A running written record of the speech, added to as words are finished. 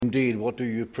indeed, what do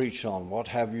you preach on? What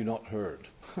have you not heard?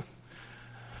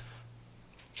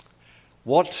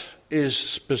 What is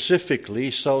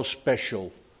specifically so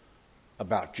special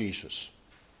about Jesus?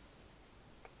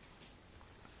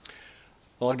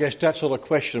 Well, I guess that's sort of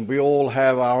question. We all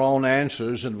have our own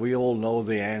answers, and we all know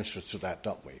the answers to that,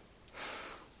 don't we?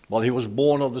 Well, he was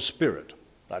born of the Spirit.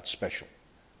 That's special.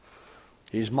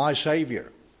 He's my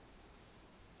Savior.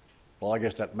 Well, I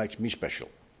guess that makes me special.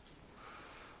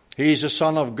 He's the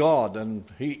Son of God, and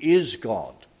he is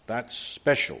God. That's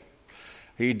special.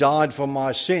 He died for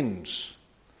my sins.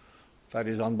 That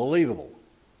is unbelievable.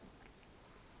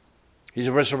 His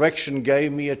resurrection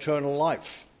gave me eternal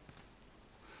life.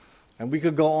 And we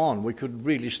could go on. We could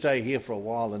really stay here for a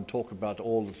while and talk about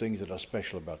all the things that are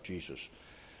special about Jesus.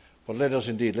 But let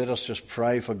us just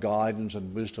pray for guidance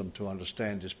and wisdom to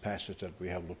understand this passage that we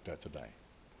have looked at today.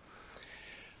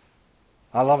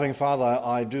 Our loving Father,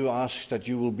 I do ask that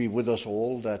you will be with us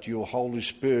all, that your Holy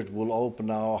Spirit will open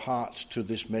our hearts to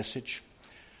this message,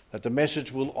 that the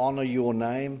message will honor your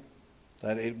name,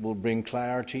 that it will bring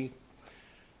clarity,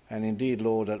 and indeed,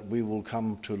 Lord, that we will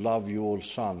come to love your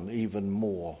Son even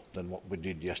more than what we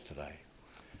did yesterday.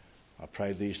 I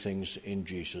pray these things in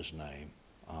Jesus' name.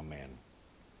 Amen.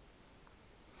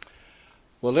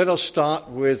 Well, let us start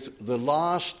with the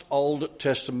last Old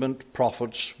Testament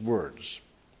prophet's words.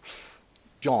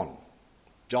 John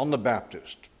the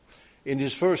Baptist, in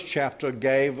his first chapter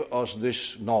gave us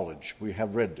this knowledge. We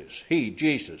have read this. He,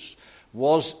 Jesus,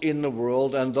 was in the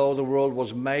world, and though the world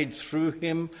was made through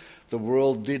him, the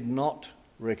world did not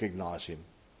recognize him.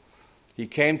 He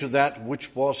came to that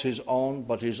which was his own,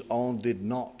 but his own did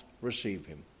not receive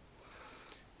him.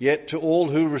 Yet to all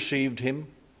who received him,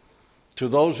 to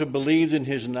those who believed in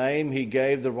his name, he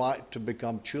gave the right to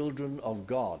become children of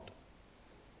God.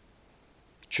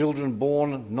 Children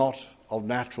born not of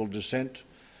natural descent,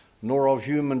 nor of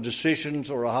human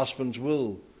decisions or a husband's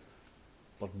will,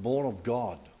 but born of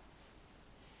God.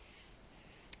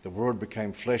 The Word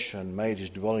became flesh and made his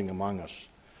dwelling among us.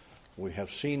 We have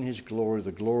seen his glory,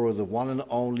 the glory of the one and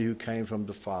only who came from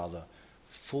the Father,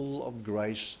 full of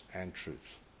grace and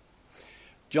truth.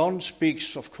 John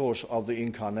speaks, of course, of the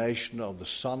incarnation of the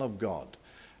Son of God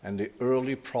and the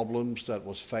early problems that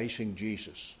was facing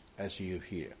Jesus, as you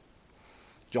hear.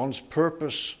 John's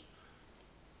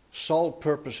sole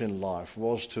purpose in life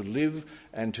was to live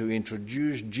and to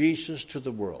introduce Jesus to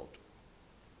the world.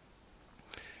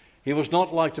 He was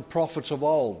not like the prophets of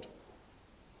old,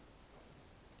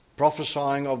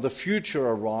 prophesying of the future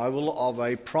arrival of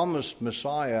a promised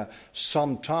Messiah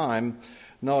sometime.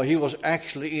 No, he was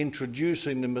actually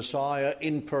introducing the Messiah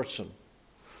in person.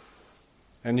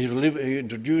 And he was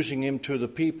introducing him to the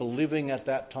people living at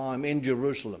that time in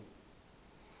Jerusalem.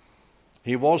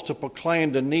 He was to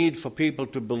proclaim the need for people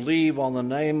to believe on the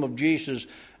name of Jesus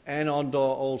and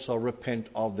also repent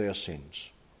of their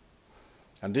sins.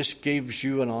 And this gives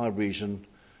you and I reason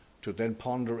to then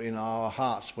ponder in our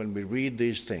hearts when we read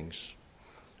these things.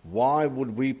 Why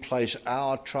would we place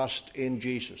our trust in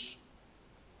Jesus?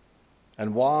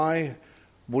 And why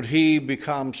would he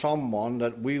become someone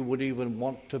that we would even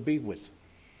want to be with?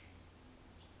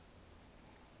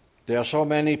 There are so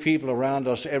many people around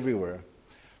us everywhere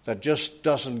that just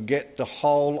doesn't get the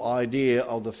whole idea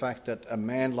of the fact that a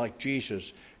man like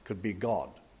Jesus could be God.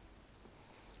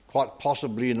 Quite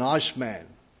possibly a nice man,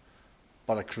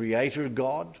 but a creator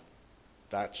God,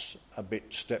 that's a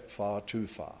step far too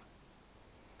far.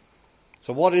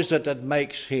 So what is it that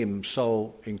makes him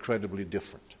so incredibly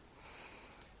different?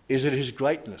 Is it his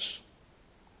greatness?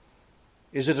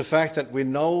 Is it the fact that we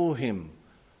know him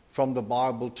from the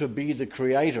Bible to be the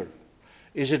creator?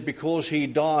 Is it because he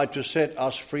died to set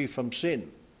us free from sin?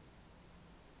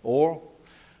 Or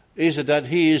is it that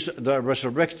he is the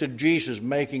resurrected Jesus,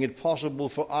 making it possible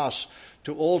for us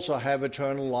to also have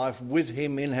eternal life with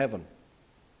him in heaven?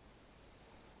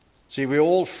 See, we're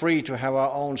all free to have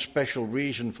our own special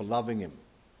reason for loving him.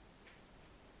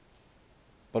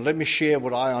 But let me share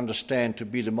what I understand to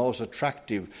be the most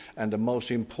attractive and the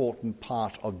most important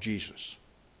part of Jesus.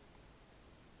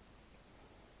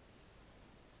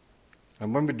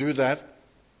 And when we do that,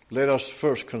 let us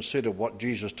first consider what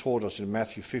Jesus taught us in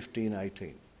Matthew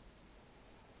 15:18.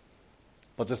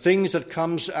 But the things that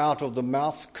comes out of the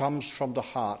mouth comes from the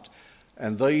heart,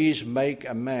 and these make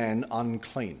a man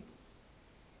unclean.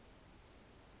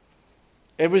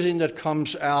 Everything that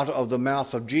comes out of the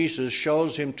mouth of Jesus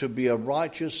shows him to be a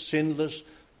righteous, sinless,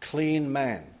 clean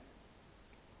man.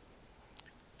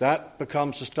 That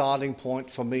becomes the starting point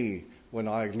for me when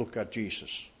I look at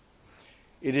Jesus.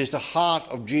 It is the heart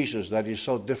of Jesus that is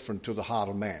so different to the heart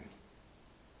of man.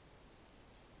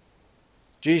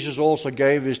 Jesus also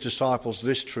gave his disciples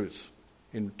this truth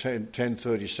in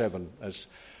 10:37, as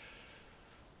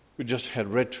we just had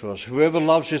read to us. Whoever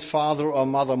loves his father or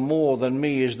mother more than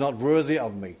me is not worthy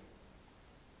of me.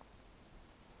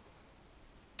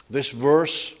 This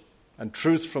verse and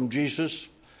truth from Jesus,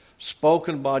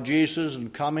 spoken by Jesus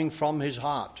and coming from his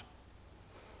heart,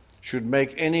 should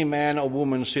make any man or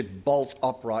woman sit bolt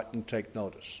upright and take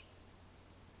notice.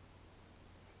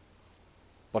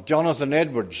 But Jonathan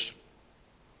Edwards,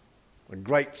 a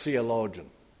great theologian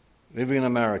living in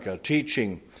America,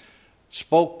 teaching,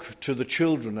 spoke to the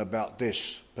children about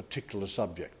this particular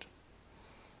subject.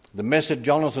 The message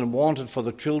Jonathan wanted for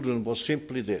the children was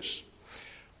simply this: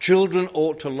 children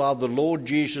ought to love the Lord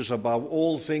Jesus above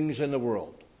all things in the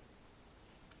world.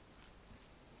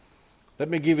 Let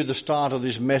me give you the start of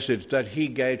this message that he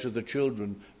gave to the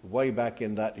children way back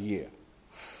in that year.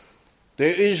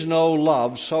 There is no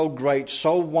love so great,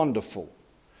 so wonderful,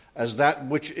 as that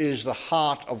which is the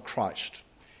heart of Christ.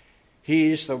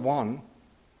 He is the one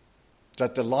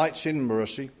that delights in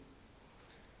mercy.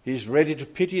 He is ready to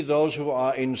pity those who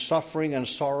are in suffering and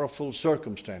sorrowful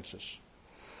circumstances.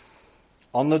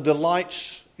 On the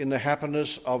delights in the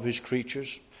happiness of his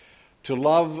creatures, to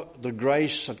love the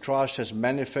grace that Christ has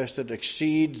manifested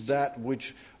exceeds that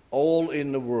which all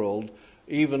in the world,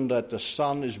 even that the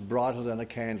sun is brighter than a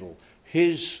candle.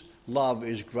 His love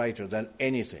is greater than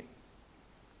anything.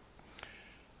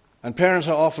 And parents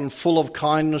are often full of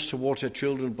kindness towards their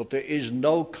children, but there is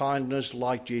no kindness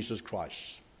like Jesus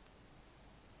Christ's.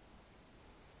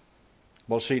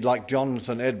 Well, see, like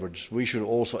Jonathan Edwards, we should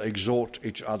also exhort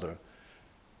each other.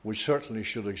 We certainly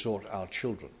should exhort our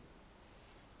children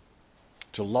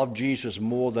to love Jesus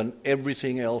more than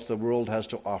everything else the world has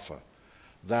to offer,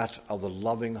 that of the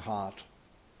loving heart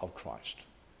of Christ.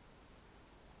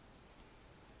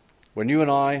 When you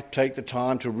and I take the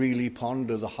time to really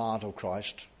ponder the heart of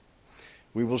Christ,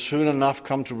 we will soon enough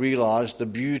come to realize the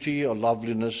beauty or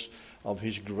loveliness of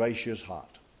his gracious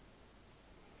heart.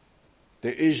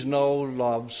 There is no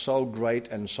love so great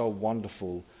and so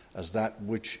wonderful as that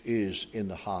which is in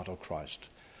the heart of Christ.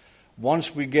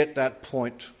 Once we get that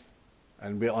point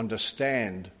and we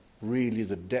understand really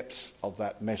the depth of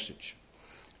that message,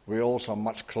 we're also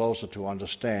much closer to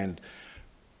understand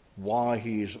why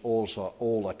he is also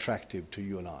all attractive to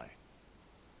you and I.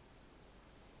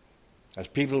 As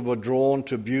people were drawn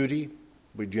to beauty,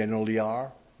 we generally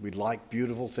are. We like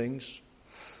beautiful things.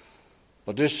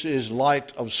 But this is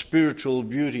light of spiritual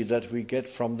beauty that we get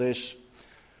from this.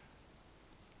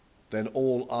 Then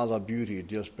all other beauty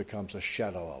just becomes a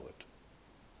shadow of it.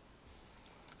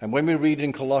 And when we read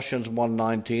in Colossians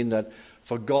 1:19 that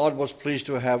for God was pleased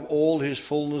to have all his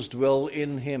fullness dwell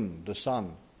in him, the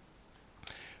Son,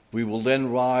 we will then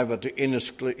arrive at the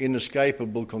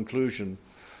inescapable conclusion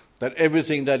that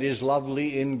everything that is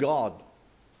lovely in God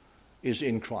is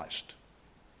in Christ.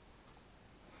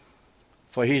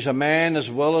 For he's a man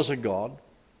as well as a God,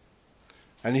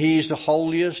 and he is the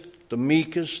holiest, the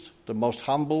meekest, the most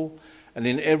humble, and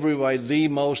in every way the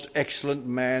most excellent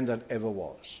man that ever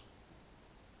was.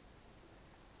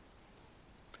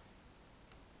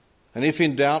 And if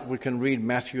in doubt, we can read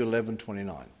Matthew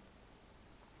 11:29.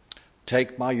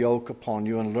 Take my yoke upon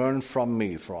you and learn from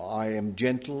me, for I am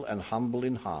gentle and humble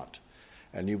in heart,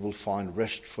 and you will find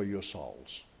rest for your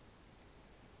souls.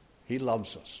 He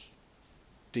loves us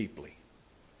deeply.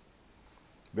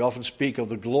 We often speak of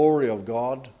the glory of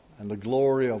God and the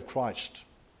glory of Christ.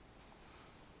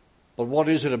 But what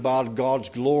is it about God's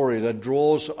glory that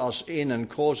draws us in and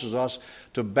causes us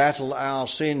to battle our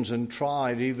sins and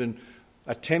try even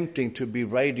attempting to be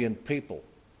radiant people?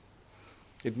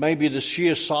 It may be the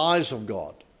sheer size of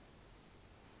God,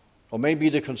 or maybe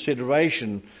the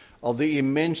consideration of the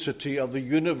immensity of the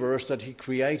universe that he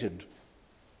created.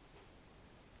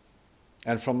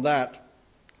 And from that,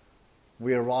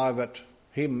 we arrive at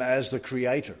him as the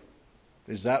creator.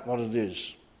 Is that what it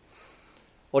is?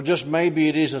 Or just maybe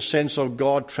it is a sense of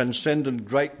God's transcendent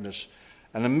greatness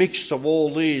and a mix of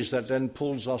all these that then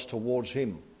pulls us towards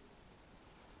him.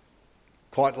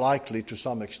 Quite likely, to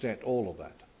some extent, all of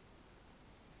that.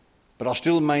 But I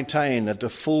still maintain that the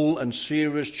full and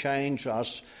serious change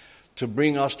us to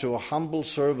bring us to a humble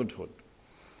servanthood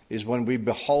is when we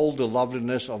behold the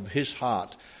loveliness of his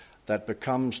heart that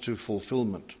becomes to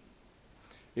fulfillment.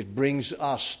 It brings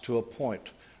us to a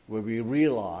point where we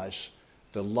realize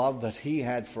the love that he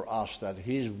had for us, that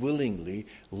he willingly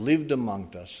lived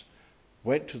among us,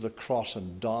 went to the cross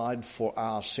and died for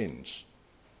our sins.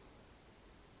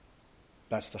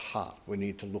 That's the heart we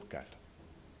need to look at.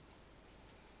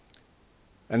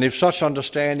 And if such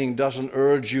understanding doesn't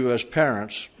urge you as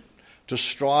parents to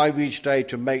strive each day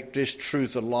to make this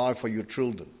truth alive for your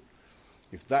children.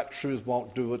 If that truth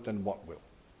won't do it, then what will?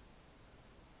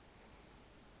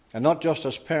 And not just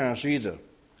as parents either,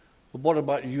 but what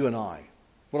about you and I?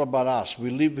 What about us? We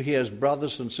live here as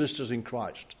brothers and sisters in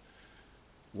Christ.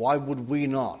 Why would we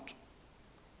not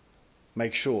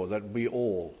make sure that we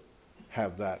all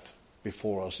have that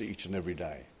before us each and every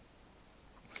day?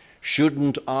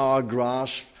 Shouldn't our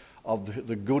grasp of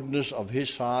the goodness of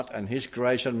His heart and His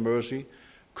grace and mercy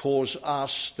cause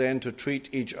us then to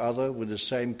treat each other with the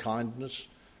same kindness,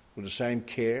 with the same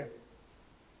care?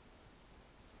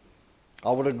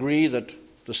 I would agree that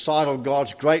the sight of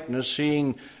God's greatness,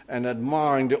 seeing and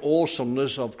admiring the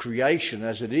awesomeness of creation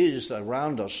as it is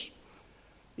around us,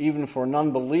 even for an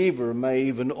unbeliever, may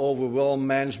even overwhelm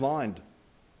man's mind.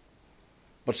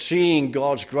 But seeing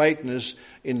God's greatness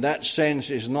in that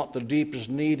sense is not the deepest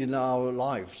need in our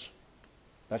lives.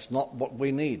 That's not what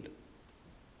we need.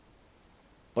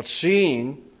 But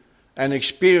seeing and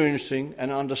experiencing and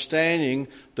understanding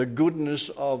the goodness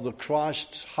of the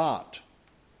Christ's heart,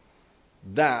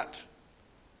 that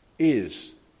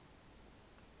is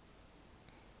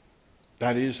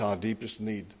our deepest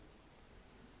need.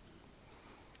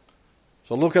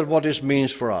 So look at what this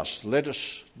means for us. Let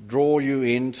us draw you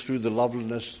in through the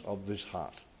loveliness of this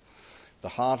heart. The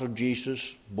heart of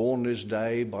Jesus, born this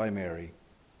day by Mary.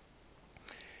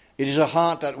 It is a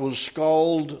heart that will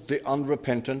scold the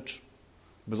unrepentant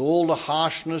with all the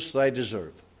harshness they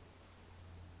deserve,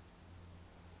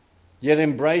 yet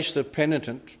embrace the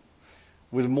penitent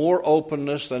with more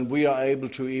openness than we are able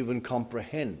to even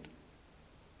comprehend.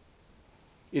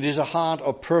 It is a heart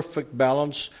of perfect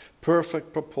balance,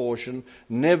 perfect proportion,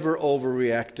 never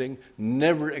overreacting,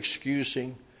 never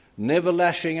excusing, never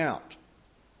lashing out.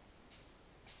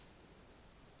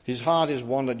 His heart is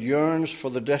one that yearns for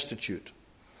the destitute.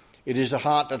 It is a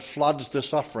heart that floods the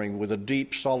suffering with a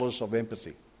deep solace of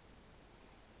empathy.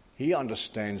 He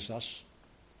understands us.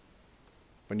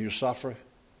 When you suffer,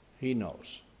 He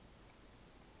knows.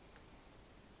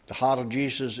 The heart of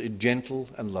Jesus is gentle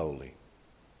and lowly.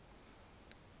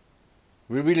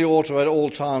 We really ought to at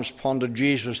all times ponder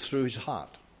Jesus through His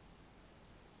heart.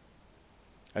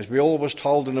 As we always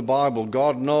told in the Bible,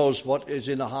 God knows what is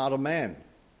in the heart of man.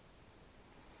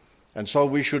 And so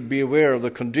we should be aware of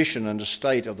the condition and the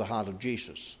state of the heart of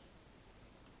Jesus.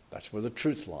 That's where the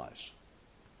truth lies.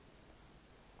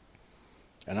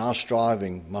 And our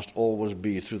striving must always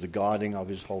be through the guiding of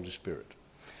His Holy Spirit,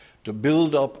 to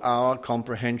build up our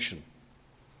comprehension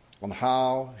on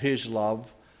how His love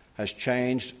has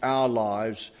changed our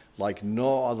lives like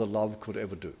no other love could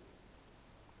ever do.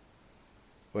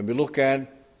 When we look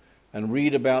at and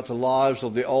read about the lives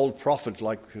of the old prophets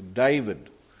like David,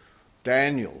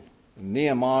 Daniel,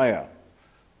 Nehemiah,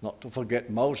 not to forget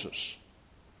Moses,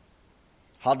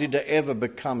 how did they ever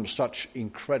become such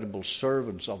incredible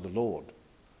servants of the Lord?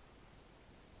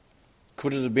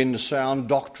 Could it have been the sound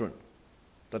doctrine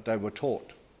that they were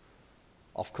taught?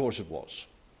 Of course it was.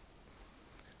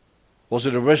 Was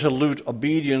it a resolute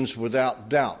obedience without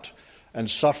doubt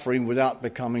and suffering without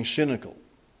becoming cynical?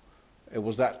 It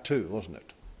was that too, wasn't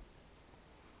it?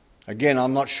 Again,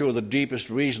 I'm not sure the deepest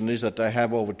reason is that they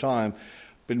have over time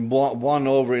been won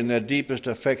over in their deepest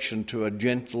affection to a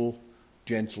gentle,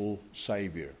 gentle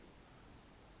Saviour,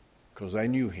 because they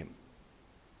knew Him.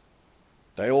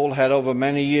 They all had over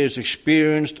many years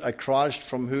experienced a Christ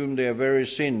from whom their very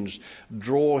sins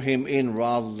draw Him in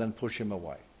rather than push Him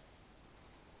away.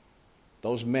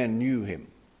 Those men knew Him,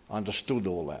 understood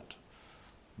all that.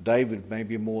 David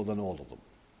maybe more than all of them.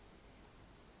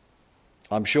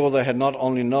 I'm sure they had not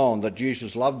only known that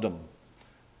Jesus loved them,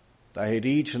 they had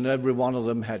each and every one of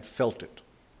them had felt it.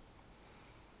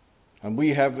 And we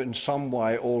have in some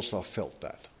way also felt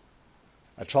that.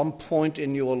 At some point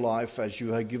in your life, as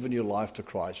you have given your life to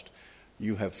Christ,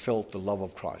 you have felt the love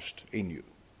of Christ in you.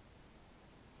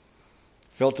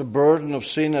 Felt the burden of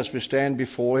sin as we stand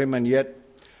before Him, and yet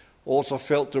also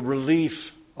felt the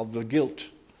relief of the guilt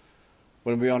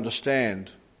when we understand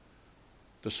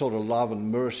the sort of love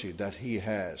and mercy that He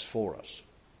has for us.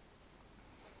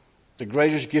 The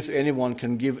greatest gift anyone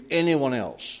can give anyone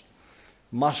else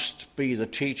must be the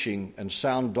teaching and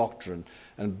sound doctrine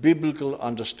and biblical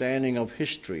understanding of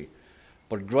history.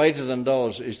 But greater than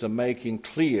those is the making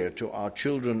clear to our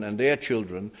children and their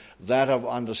children that of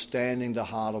understanding the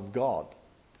heart of God.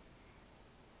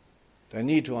 They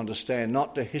need to understand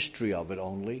not the history of it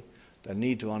only, they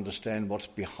need to understand what's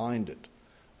behind it,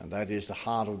 and that is the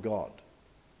heart of God.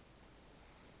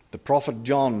 The prophet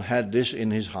John had this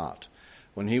in his heart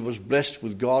when he was blessed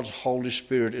with God's Holy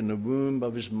Spirit in the womb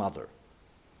of his mother.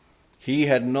 He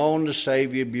had known the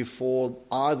Savior before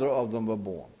either of them were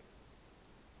born.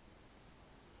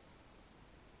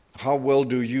 How well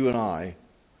do you and I,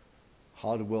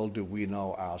 how well do we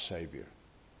know our Savior?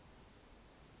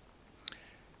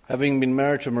 Having been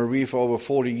married to Marie for over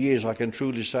 40 years, I can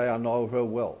truly say I know her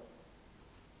well,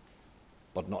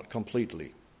 but not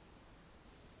completely.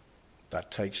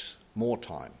 That takes more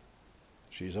time.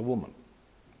 She's a woman.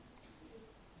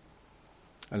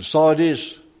 And so it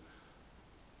is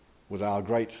with our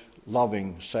great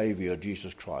loving Savior,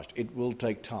 Jesus Christ. It will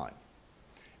take time.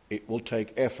 It will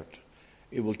take effort.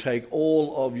 It will take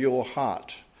all of your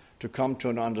heart to come to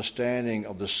an understanding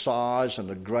of the size and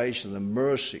the grace and the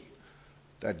mercy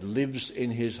that lives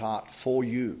in his heart for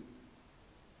you.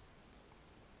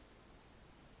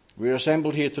 We're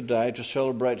assembled here today to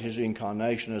celebrate his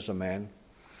incarnation as a man,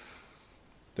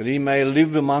 that he may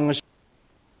live among us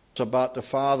about the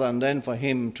Father, and then for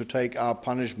him to take our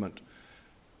punishment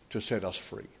to set us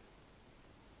free.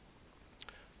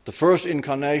 The first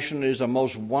incarnation is the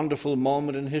most wonderful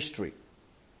moment in history.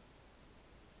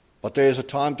 But there is a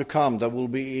time to come that will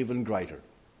be even greater.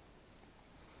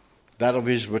 That of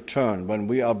his return, when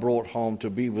we are brought home to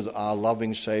be with our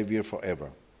loving Savior forever.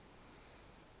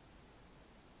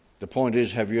 The point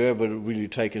is, have you ever really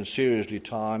taken seriously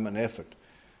time and effort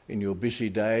in your busy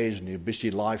days and your busy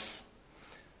life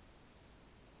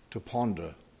to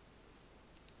ponder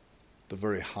the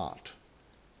very heart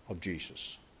of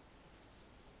Jesus?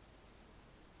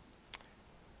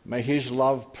 May his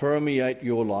love permeate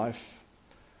your life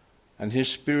and his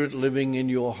Spirit living in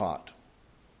your heart,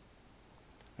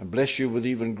 and bless you with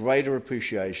even greater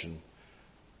appreciation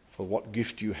for what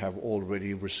gift you have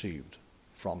already received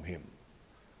from him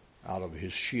out of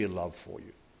his sheer love for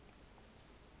you.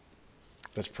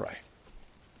 Let's pray.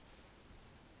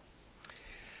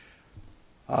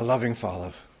 Our loving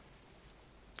Father,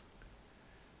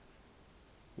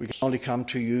 we can only come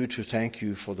to you to thank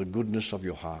you for the goodness of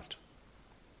your heart.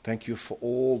 Thank you for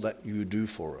all that you do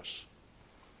for us,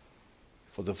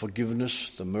 for the forgiveness,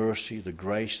 the mercy, the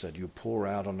grace that you pour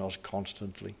out on us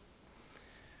constantly,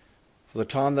 for the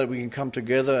time that we can come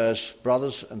together as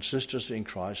brothers and sisters in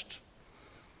Christ,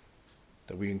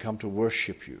 that we can come to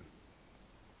worship you.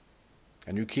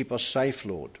 And you keep us safe,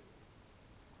 Lord.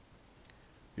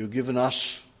 You've given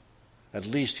us, at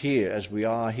least here, as we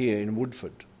are here in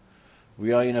Woodford,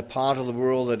 we are in a part of the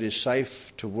world that is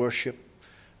safe to worship.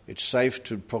 It's safe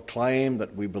to proclaim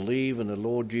that we believe in the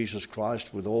Lord Jesus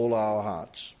Christ with all our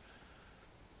hearts.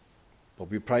 But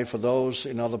we pray for those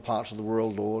in other parts of the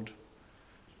world, Lord,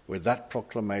 where that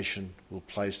proclamation will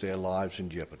place their lives in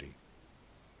jeopardy.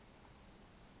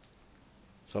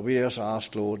 So we just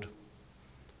ask, Lord,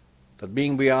 that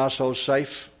being we are so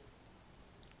safe,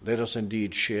 let us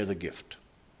indeed share the gift.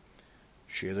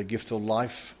 Share the gift of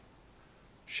life.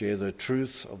 Share the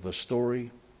truth of the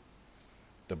story,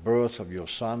 the birth of your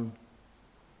Son,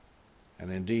 and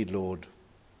indeed, Lord,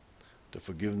 the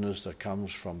forgiveness that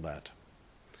comes from that.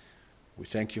 We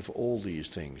thank you for all these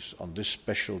things on this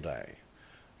special day,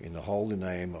 in the holy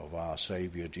name of our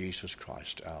Saviour Jesus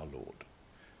Christ, our Lord.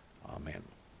 Amen.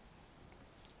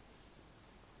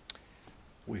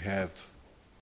 We have